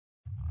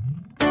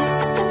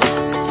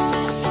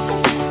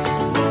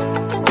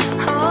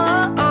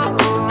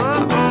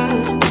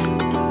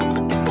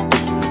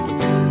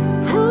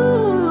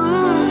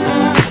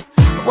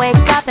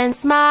and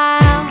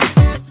smile,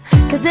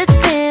 'cause it's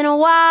been a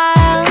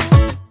while.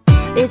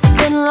 It's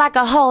been like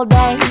a whole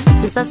day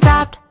since I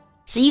stopped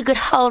so you could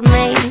hold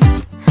me.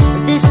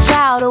 But this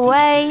child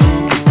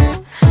awaits,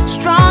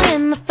 strong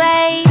in the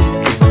faith.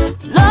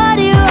 Lord,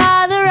 you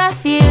are the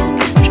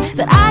refuge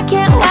that I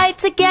can't wait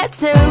to get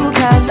to,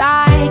 'cause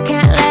I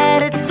can't let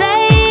a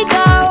day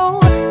go,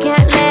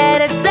 can't let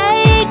a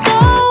day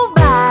go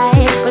by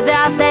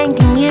without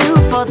thanking you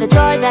for the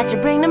joy that you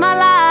bring to my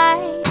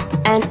life.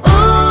 And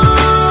ooh,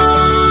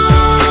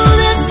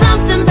 there's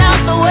something about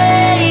the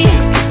way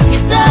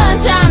your sun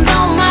shines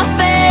on my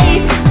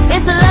face.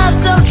 It's a love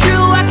so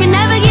true, I can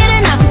never get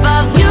enough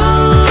of you.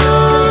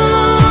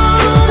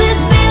 This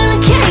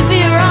feeling can't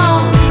be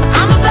wrong.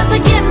 I'm about to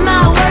get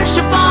my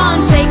worship on.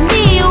 Take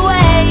me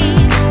away.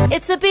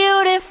 It's a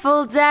beautiful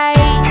day.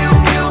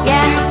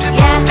 Yeah,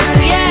 yeah,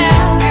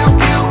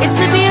 yeah. It's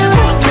a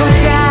beautiful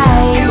day.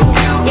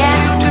 Yeah,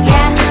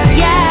 yeah,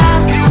 yeah.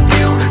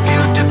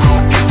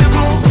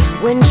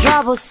 When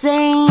trouble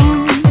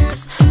seems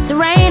to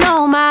rain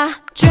on my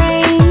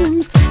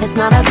dreams, it's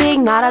not a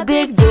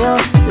big deal.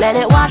 Let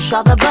it wash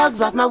all the bugs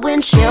off my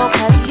windshield,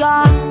 'cause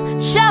you're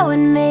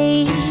showing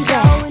me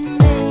that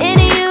in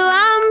you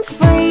I'm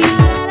free,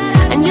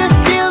 and you're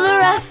still the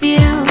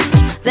refuge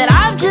that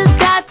I've just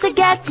got to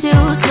get to.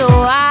 So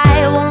I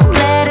won't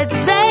let a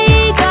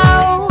day go,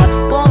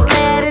 won't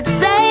let a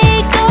day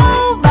go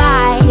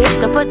by.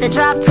 So put the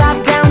drop top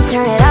down,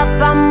 turn it up,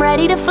 I'm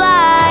ready to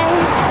fly.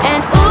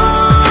 And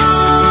ooh,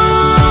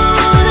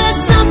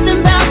 there's something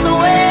about the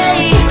way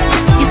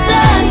your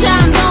sun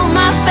shines on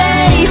my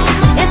face.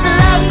 It's a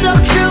love so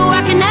true,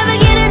 I can never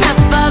get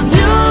enough of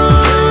you.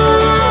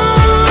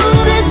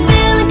 This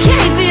feeling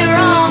can't be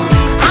wrong.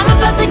 I'm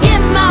about to get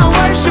my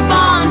worship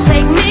on.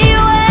 Take me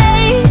away.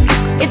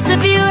 It's a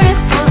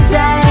beautiful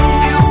day.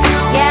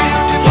 Yeah,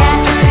 yeah,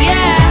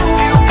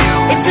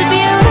 yeah. It's a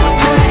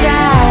beautiful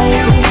day.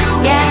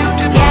 Yeah,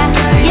 yeah,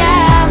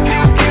 yeah.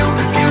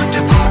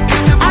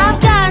 I've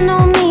got no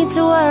need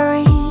to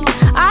worry,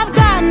 I've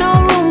got no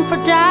room for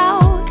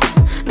doubt.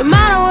 No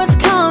matter what's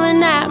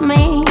coming at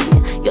me,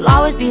 you'll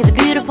always be the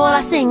beautiful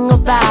I sing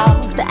about.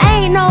 There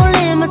ain't no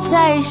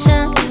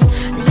limitations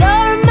to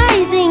your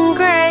amazing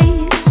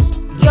grace,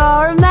 your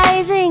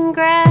amazing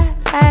grace.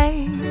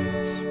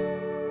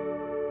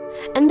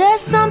 And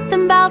there's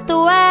something about the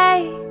way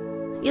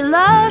your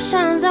love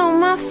shines on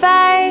my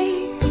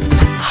face.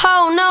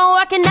 Oh no,